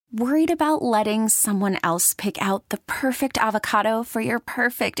Worried about letting someone else pick out the perfect avocado for your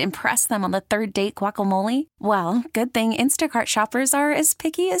perfect impress them on the third date guacamole? Well, good thing Instacart shoppers are as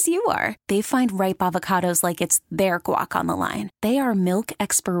picky as you are. They find ripe avocados like it's their guac on the line. They are milk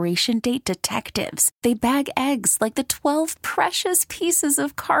expiration date detectives. They bag eggs like the 12 precious pieces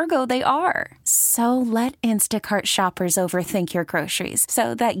of cargo they are. So let Instacart shoppers overthink your groceries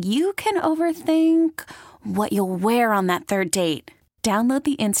so that you can overthink what you'll wear on that third date. Download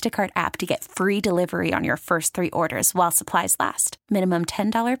the Instacart app to get free delivery on your first 3 orders while supplies last. Minimum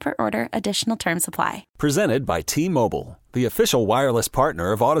 $10 per order. Additional terms apply. Presented by T-Mobile, the official wireless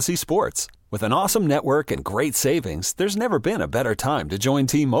partner of Odyssey Sports. With an awesome network and great savings, there's never been a better time to join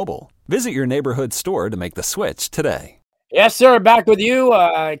T-Mobile. Visit your neighborhood store to make the switch today. Yes, sir. Back with you.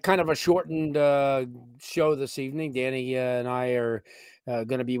 Kind of a shortened show this evening. Danny and I are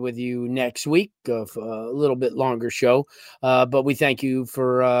going to be with you next week, a little bit longer show. But we thank you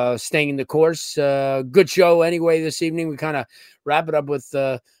for staying the course. Good show anyway this evening. We kind of wrap it up with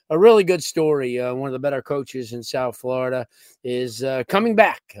a really good story. One of the better coaches in South Florida is coming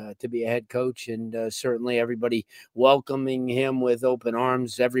back to be a head coach, and certainly everybody welcoming him with open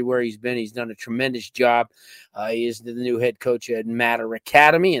arms everywhere he's been. He's done a tremendous job. He is the new head coach at Matter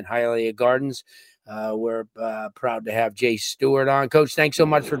Academy in Hialeah Gardens. We're proud to have Jase Stewart on. Coach, thanks so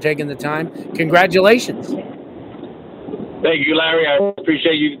much for taking the time. Congratulations. Thank you, Larry. I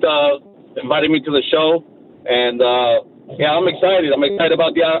appreciate you inviting me to the show. And, yeah, I'm excited. I'm excited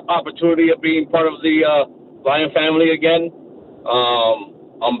about the opportunity of being part of the Lion family again.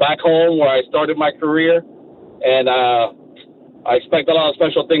 I'm back home where I started my career, and I expect a lot of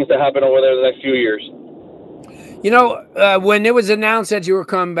special things to happen over there the next few years. You know, when it was announced that you were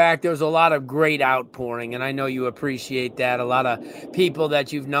coming back, there was a lot of great outpouring, and I know you appreciate that. A lot of people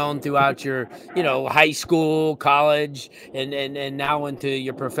that you've known throughout your, high school, college, and now into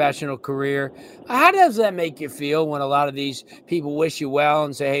your professional career. How does that make you feel when a lot of these people wish you well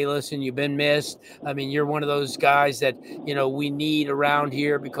and say, hey, listen, you've been missed? I mean, you're one of those guys that, we need around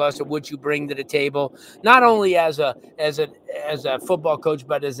here because of what you bring to the table, not only as a football coach,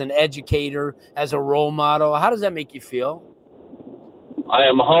 but as an educator, as a role model. How does that make you feel? I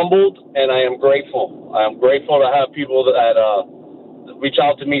am humbled and I am grateful. I am grateful to have people that reach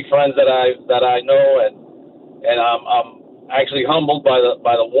out to me, friends that I know, and I'm actually humbled by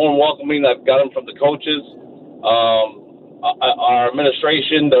the warm welcoming I've gotten from the coaches, our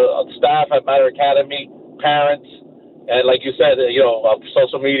administration, the staff at Matter Academy, parents, and like you said,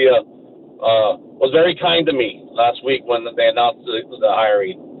 social media was very kind to me last week when they announced the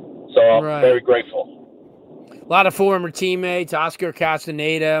hiring. So I'm very grateful. A lot of former teammates, Oscar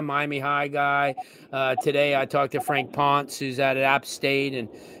Castaneda, Miami High guy. Today I talked to Frank Ponce, who's at App State, and,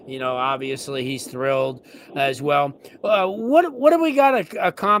 obviously he's thrilled as well. What have we got to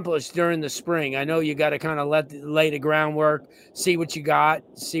accomplish during the spring? I know you got to kind of lay the groundwork, see what you got,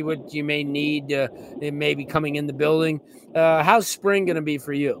 see what you may need maybe coming in the building. How's spring going to be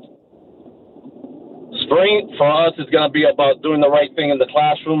for you? Spring for us is going to be about doing the right thing in the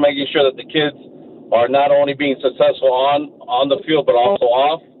classroom, making sure that the kids are not only being successful on the field, but also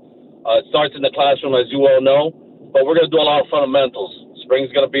off. It starts in the classroom, as you well know, but we're going to do a lot of fundamentals.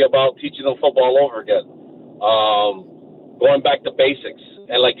 Spring's going to be about teaching them football all over again, going back to basics.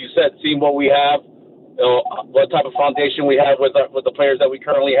 And like you said, seeing what we have, what type of foundation we have with the players that we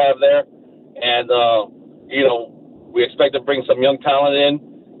currently have there. And, we expect to bring some young talent in,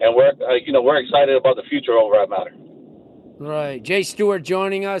 and we're excited about the future over at Matter. Right. Jase Stewart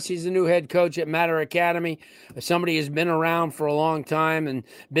joining us. He's the new head coach at Matter Academy. Somebody who's been around for a long time and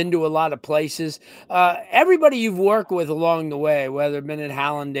been to a lot of places. Everybody you've worked with along the way, whether it's been at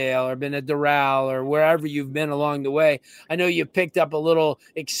Hallandale or been at Doral or wherever you've been along the way, I know you picked up a little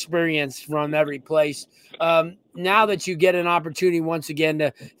experience from every place. Now that you get an opportunity once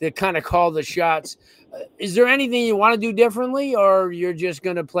again to kind of call the shots, is there anything you want to do differently, or you're just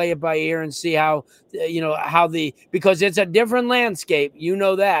going to play it by ear and see because it's a different landscape,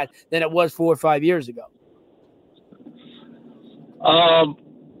 that, than it was 4 or 5 years ago?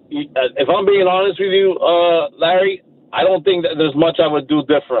 If I'm being honest with you, Larry, I don't think that there's much I would do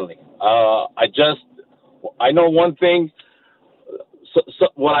differently. I know one thing. So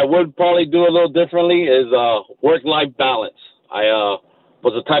what I would probably do a little differently is work-life balance. I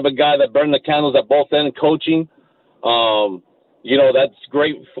was the type of guy that burned the candles at both ends, coaching. That's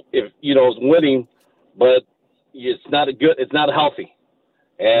great if it's winning, but it's not healthy.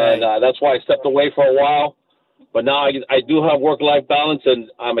 And that's why I stepped away for a while. But now I do have work-life balance,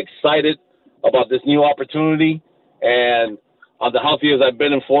 and I'm excited about this new opportunity. And I'm the healthiest I've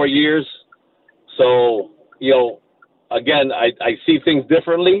been in 4 years. So, again, I see things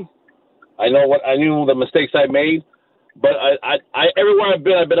differently. I knew the mistakes I made, but I everywhere I've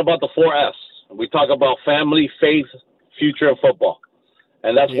been about the 4 F's. We talk about family, faith, future, and football,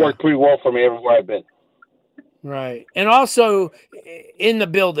 and that's worked pretty well for me everywhere I've been. Right. And also in the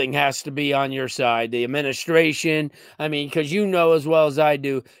building has to be on your side, the administration. I mean, because you know as well as I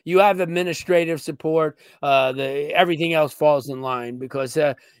do, you have administrative support. Everything else falls in line because,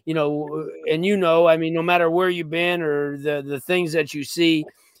 I mean, no matter where you've been or the things that you see,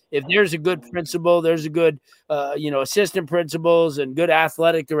 if there's a good principal, there's a good, assistant principals and good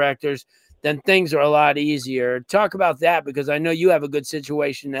athletic directors, then things are a lot easier. Talk about that because I know you have a good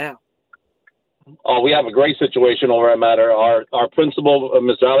situation now. Oh, we have a great situation over at Matter. Our principal,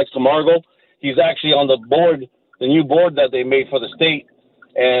 Mr. Alex Camargo, he's actually on the board, the new board that they made for the state.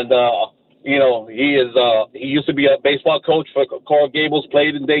 And, he used to be a baseball coach for Coral Gables,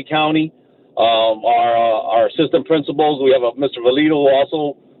 played in Dade County. Our assistant principals, we have a Mr. Valito, who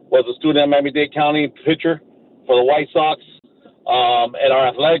also was a student at Miami-Dade County, pitcher for the White Sox. And our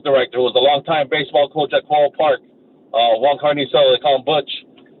athletic director, who was a longtime baseball coach at Coral Park, Juan Carnicel, they call him Butch.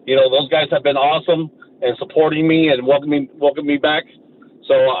 Those guys have been awesome and supporting me and welcoming me back.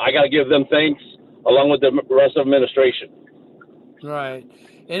 So I got to give them thanks along with the rest of the administration. Right.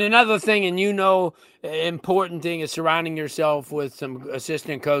 And another thing, important thing is surrounding yourself with some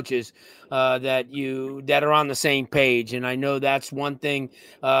assistant coaches that are on the same page. And I know that's one thing.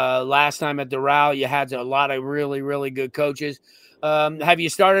 Last time at Doral, you had a lot of really, really good coaches. Have you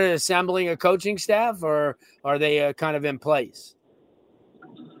started assembling a coaching staff, or are they kind of in place?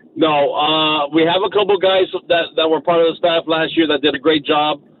 No, we have a couple guys that were part of the staff last year that did a great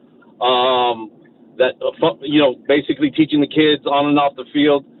job. Basically teaching the kids on and off the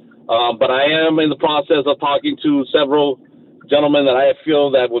field. But I am in the process of talking to several gentlemen that I feel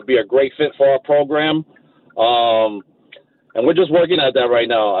that would be a great fit for our program. And we're just working at that right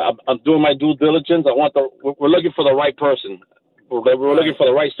now. I'm doing my due diligence. We're looking for the right person. We're looking for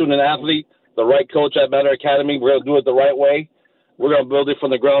the right student athlete, the right coach at Matter Academy. We're going to do it the right way. We're going to build it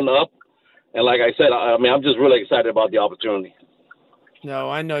from the ground up. And like I said, I'm just really excited about the opportunity. No,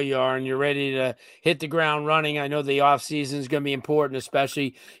 I know you are, and you're ready to hit the ground running. I know the off season is going to be important,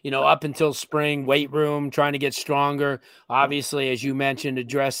 especially, up until spring, weight room, trying to get stronger. Obviously, as you mentioned,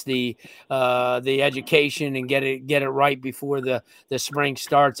 address the education and get it right before the spring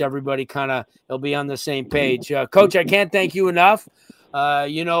starts. Everybody will be on the same page. Coach, I can't thank you enough. I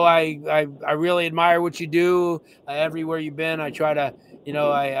really admire what you do everywhere you've been. I try to,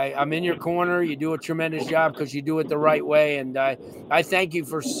 I'm in your corner. You do a tremendous job because you do it the right way. And I thank you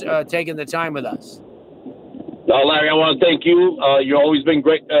for taking the time with us. No, Larry, I want to thank you. You've always been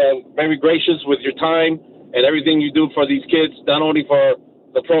great, very gracious with your time and everything you do for these kids, not only for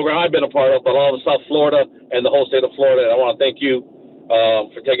the program I've been a part of, but all of South Florida and the whole state of Florida. And I want to thank you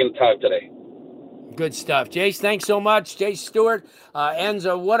for taking the time today. Good stuff. Jase, thanks so much. Jase Stewart,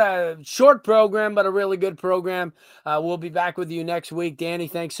 Enzo, what a short program, but a really good program. We'll be back with you next week. Danny,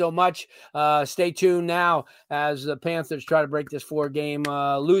 thanks so much. Stay tuned now as the Panthers try to break this 4-game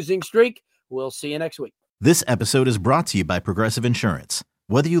losing streak. We'll see you next week. This episode is brought to you by Progressive Insurance.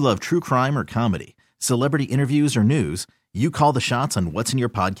 Whether you love true crime or comedy, celebrity interviews or news, you call the shots on what's in your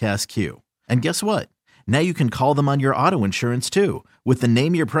podcast queue. And guess what? Now you can call them on your auto insurance too with the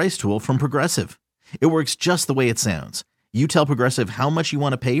Name Your Price tool from Progressive. It works just the way it sounds. You tell Progressive how much you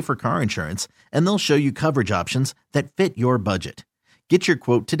want to pay for car insurance, and they'll show you coverage options that fit your budget. Get your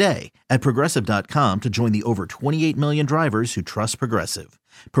quote today at Progressive.com to join the over 28 million drivers who trust Progressive.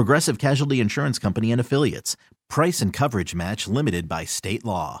 Progressive Casualty Insurance Company and Affiliates. Price and coverage match limited by state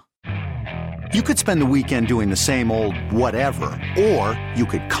law. You could spend the weekend doing the same old whatever, or you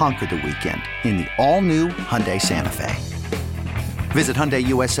could conquer the weekend in the all-new Hyundai Santa Fe. Visit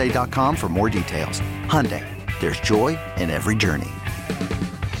HyundaiUSA.com for more details. Hyundai, there's joy in every journey.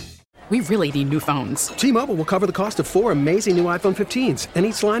 We really need new phones. T-Mobile will cover the cost of 4 amazing new iPhone 15s, and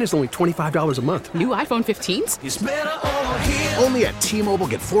each line is only $25 a month. New iPhone 15s? It's better over here. Only at T-Mobile,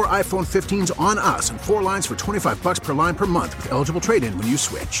 get 4 iPhone 15s on us and 4 lines for $25 per line per month with eligible trade-in when you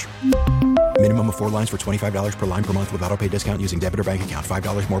switch. Minimum of 4 lines for $25 per line per month with autopay discount using debit or bank account.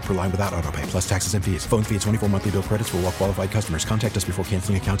 $5 more per line without autopay, plus taxes and fees. Phone fee at 24 monthly bill credits for well-qualified customers. Contact us before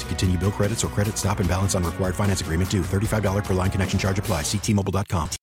canceling account to continue bill credits or credit stop and balance on required finance agreement due. $35 per line connection charge applies. See T-Mobile.com.